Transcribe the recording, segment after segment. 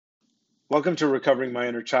Welcome to Recovering My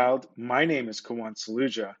Inner Child. My name is Kawan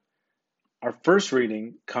Saluja. Our first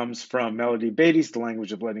reading comes from Melody Beattie's The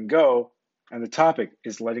Language of Letting Go, and the topic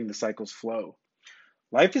is letting the cycles flow.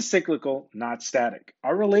 Life is cyclical, not static.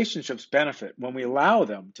 Our relationships benefit when we allow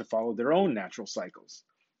them to follow their own natural cycles.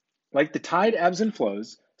 Like the tide ebbs and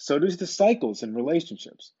flows, so do the cycles in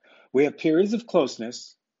relationships. We have periods of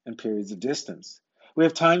closeness and periods of distance. We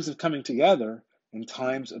have times of coming together and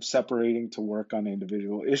times of separating to work on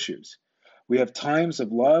individual issues. We have times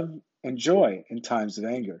of love and joy and times of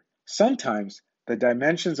anger. Sometimes the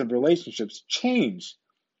dimensions of relationships change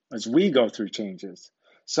as we go through changes.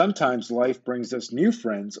 Sometimes life brings us new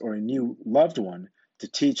friends or a new loved one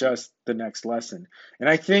to teach us the next lesson. And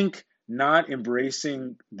I think not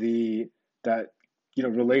embracing that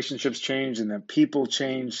relationships change and that people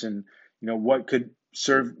change and what could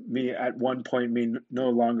serve me at one point may no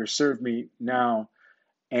longer serve me now,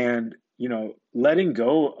 and letting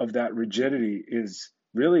go of that rigidity is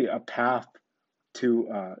really a path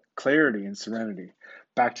to clarity and serenity.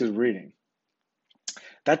 Back to the reading.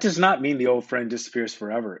 That does not mean the old friend disappears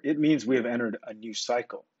forever. It means we have entered a new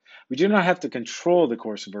cycle. We do not have to control the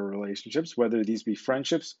course of our relationships, whether these be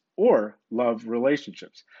friendships or love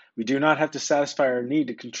relationships. We do not have to satisfy our need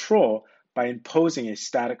to control by imposing a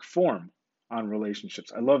static form on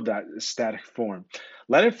relationships. I love that static form.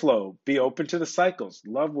 Let it flow. Be open to the cycles.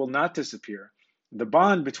 Love will not disappear. The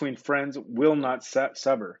bond between friends will not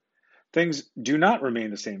sever. Things do not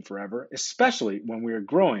remain the same forever, especially when we are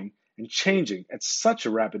growing and changing at such a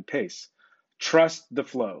rapid pace. Trust the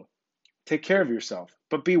flow. Take care of yourself,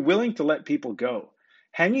 but be willing to let people go.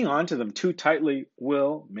 Hanging on to them too tightly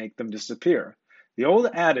will make them disappear. The old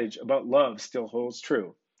adage about love still holds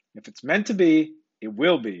true. If it's meant to be, it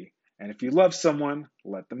will be. And if you love someone,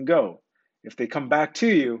 let them go. If they come back to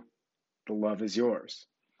you, the love is yours.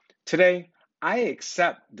 Today, I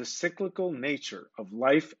accept the cyclical nature of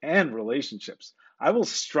life and relationships. I will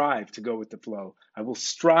strive to go with the flow. I will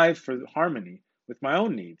strive for harmony with my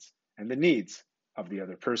own needs and the needs of the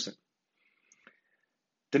other person.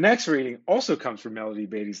 The next reading also comes from Melody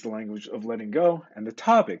Beattie's The Language of Letting Go, and the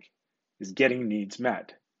topic is getting needs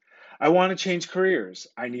met. I want to change careers.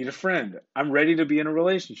 I need a friend. I'm ready to be in a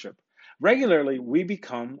relationship. Regularly, we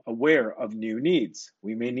become aware of new needs.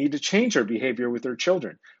 We may need to change our behavior with our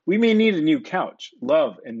children. We may need a new couch,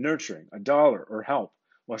 love and nurturing, a dollar, or help.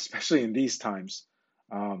 Well, especially in these times,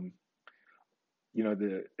 the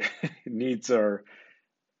needs are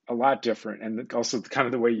a lot different, and also kind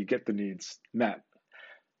of the way you get the needs met.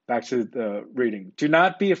 Back to the reading. Do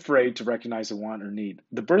not be afraid to recognize a want or need.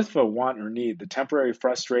 The birth of a want or need, the temporary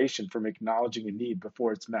frustration from acknowledging a need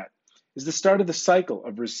before it's met, is the start of the cycle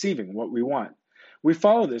of receiving what we want. We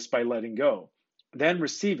follow this by letting go, then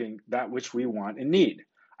receiving that which we want and need.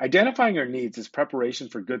 Identifying our needs is preparation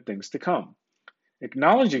for good things to come.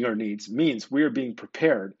 Acknowledging our needs means we are being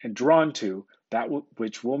prepared and drawn to that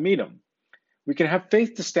which will meet them. We can have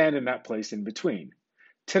faith to stand in that place in between.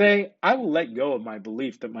 Today, I will let go of my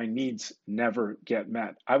belief that my needs never get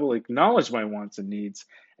met. I will acknowledge my wants and needs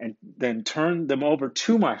and then turn them over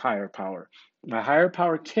to my higher power. My higher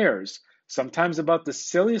power cares, sometimes about the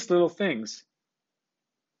silliest little things,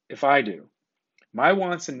 if I do. My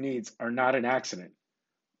wants and needs are not an accident.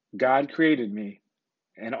 God created me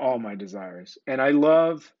and all my desires. And I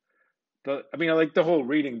love I like the whole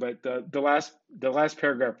reading, but the last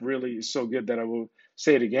paragraph really is so good that I will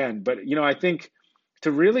say it again. But I think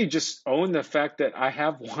to really just own the fact that I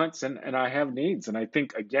have wants and I have needs. And I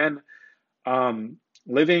think, again,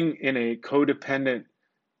 living in a codependent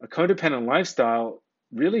lifestyle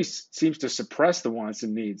really seems to suppress the wants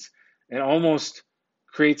and needs and almost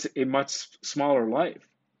creates a much smaller life.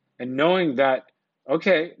 And knowing that,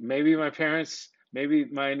 okay, maybe my parents, maybe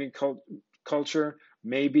my Indian culture,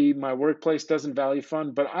 maybe my workplace doesn't value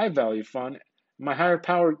fun, but I value fun. My higher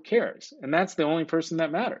power cares. And that's the only person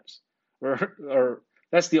that matters. Or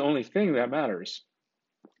that's the only thing that matters.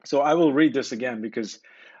 So I will read this again because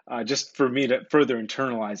just for me to further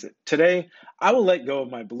internalize it. Today, I will let go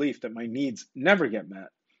of my belief that my needs never get met.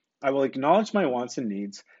 I will acknowledge my wants and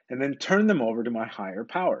needs and then turn them over to my higher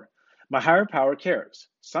power. My higher power cares,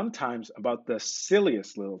 sometimes about the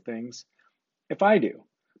silliest little things, if I do.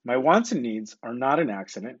 My wants and needs are not an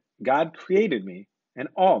accident. God created me and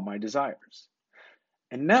all my desires.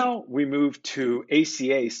 And now we move to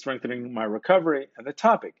ACA, Strengthening My Recovery, and the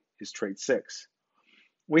topic is Trait 6.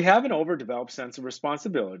 We have an overdeveloped sense of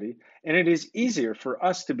responsibility, and it is easier for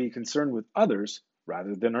us to be concerned with others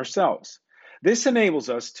rather than ourselves. This enables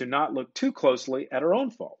us to not look too closely at our own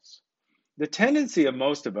faults. The tendency of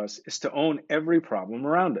most of us is to own every problem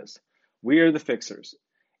around us. We are the fixers.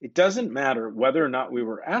 It doesn't matter whether or not we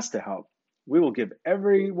were asked to help. We will give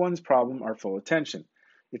everyone's problem our full attention.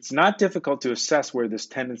 It's not difficult to assess where this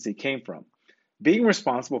tendency came from. Being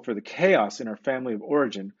responsible for the chaos in our family of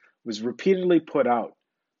origin was repeatedly put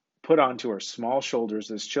onto our small shoulders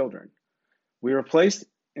as children. We were placed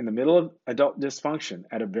in the middle of adult dysfunction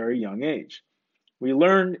at a very young age. We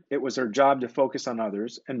learned it was our job to focus on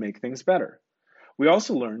others and make things better. We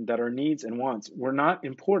also learned that our needs and wants were not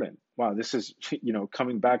important. Wow, this is,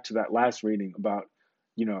 coming back to that last reading about,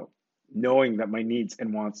 you know, knowing that my needs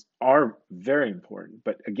and wants are very important.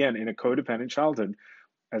 But again, in a codependent childhood,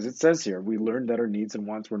 as it says here, we learned that our needs and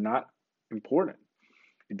wants were not important.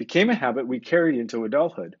 It became a habit we carried into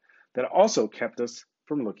adulthood that also kept us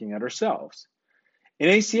from looking at ourselves. In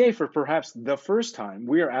ACA, for perhaps the first time,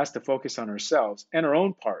 we are asked to focus on ourselves and our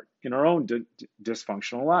own part in our own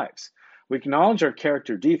dysfunctional lives. We acknowledge our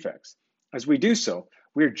character defects. As we do so,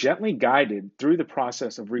 we are gently guided through the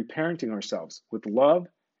process of reparenting ourselves with love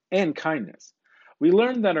and kindness. We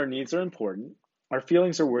learn that our needs are important, our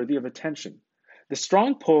feelings are worthy of attention. The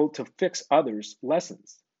strong pull to fix others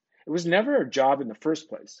lessens. It was never our job in the first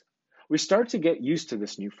place. We start to get used to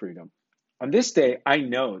this new freedom. On this day, I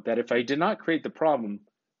know that if I did not create the problem,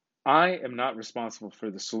 I am not responsible for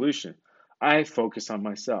the solution. I focus on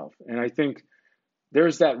myself. And I think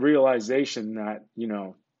there's that realization that,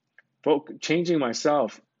 changing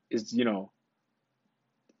myself is,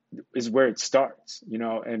 is where it starts,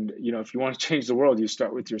 and, if you want to change the world, you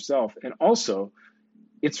start with yourself. And also,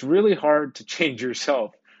 it's really hard to change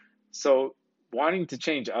yourself. So wanting to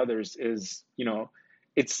change others is,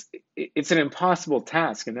 it's an impossible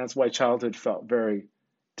task, and that's why childhood felt very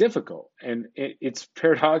difficult. And it's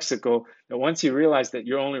paradoxical that once you realize that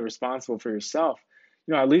you're only responsible for yourself,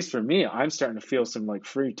 at least for me, I'm starting to feel some like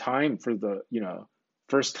free time for the,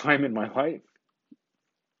 first time in my life.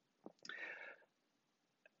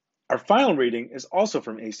 Our final reading is also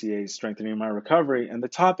from ACA's Strengthening My Recovery, and the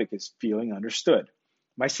topic is feeling understood.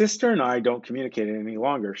 My sister and I don't communicate any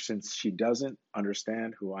longer since she doesn't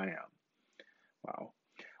understand who I am. Wow.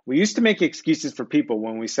 We used to make excuses for people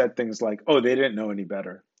when we said things like, oh, they didn't know any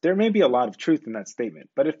better. There may be a lot of truth in that statement,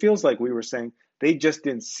 but it feels like we were saying they just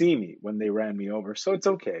didn't see me when they ran me over, so it's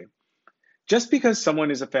okay. Just because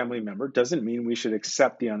someone is a family member doesn't mean we should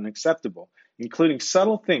accept the unacceptable, including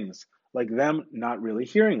subtle things like them not really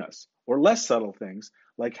hearing us, or less subtle things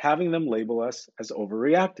like having them label us as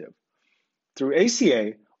overreactive. Through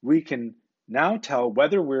ACA, we can now tell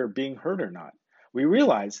whether we're being heard or not. We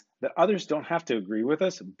realize that others don't have to agree with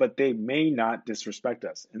us, but they may not disrespect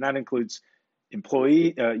us, and that includes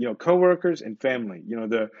employee, coworkers and family.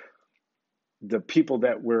 The people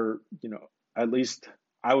that we're, at least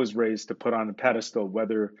I was raised to put on a pedestal,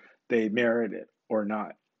 whether they merit it or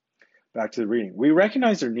not. Back to the reading. We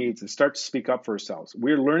recognize their needs and start to speak up for ourselves.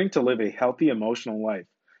 We're learning to live a healthy emotional life,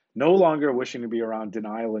 no longer wishing to be around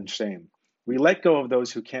denial and shame. We let go of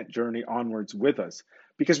those who can't journey onwards with us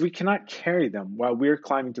because we cannot carry them while we're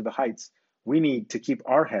climbing to the heights we need to keep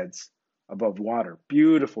our heads above water.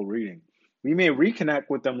 Beautiful reading. We may reconnect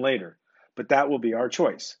with them later, but that will be our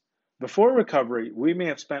choice. Before recovery, we may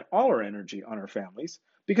have spent all our energy on our families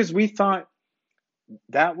because we thought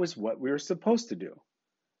that was what we were supposed to do.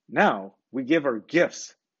 Now we give our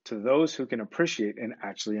gifts to those who can appreciate and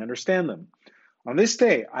actually understand them. On this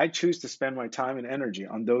day, I choose to spend my time and energy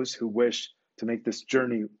on those who wish to make this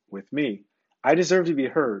journey with me. I deserve to be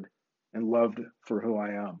heard and loved for who I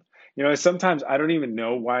am. Sometimes I don't even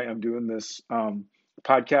know why I'm doing this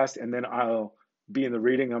podcast, and then I'll be in the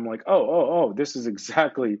reading. I'm like, oh, this is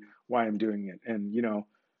exactly why I'm doing it. And,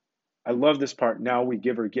 I love this part. Now we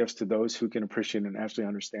give our gifts to those who can appreciate and actually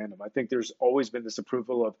understand them. I think there's always been this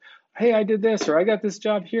approval of, hey, I did this or I got this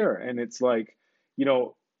job here. And it's like,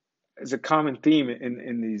 as a common theme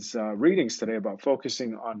in these readings today about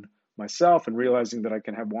focusing on myself and realizing that I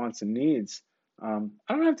can have wants and needs. I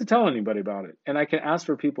don't have to tell anybody about it. And I can ask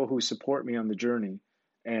for people who support me on the journey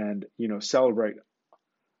and, celebrate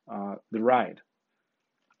the ride.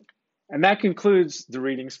 And that concludes the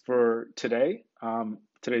readings for today,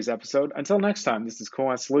 today's episode. Until next time, this is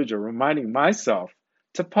Kawan Saluja reminding myself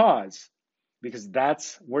to pause because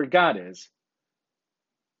that's where God is,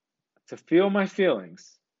 to feel my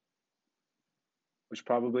feelings, which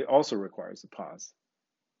probably also requires a pause,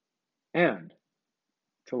 and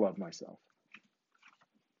to love myself.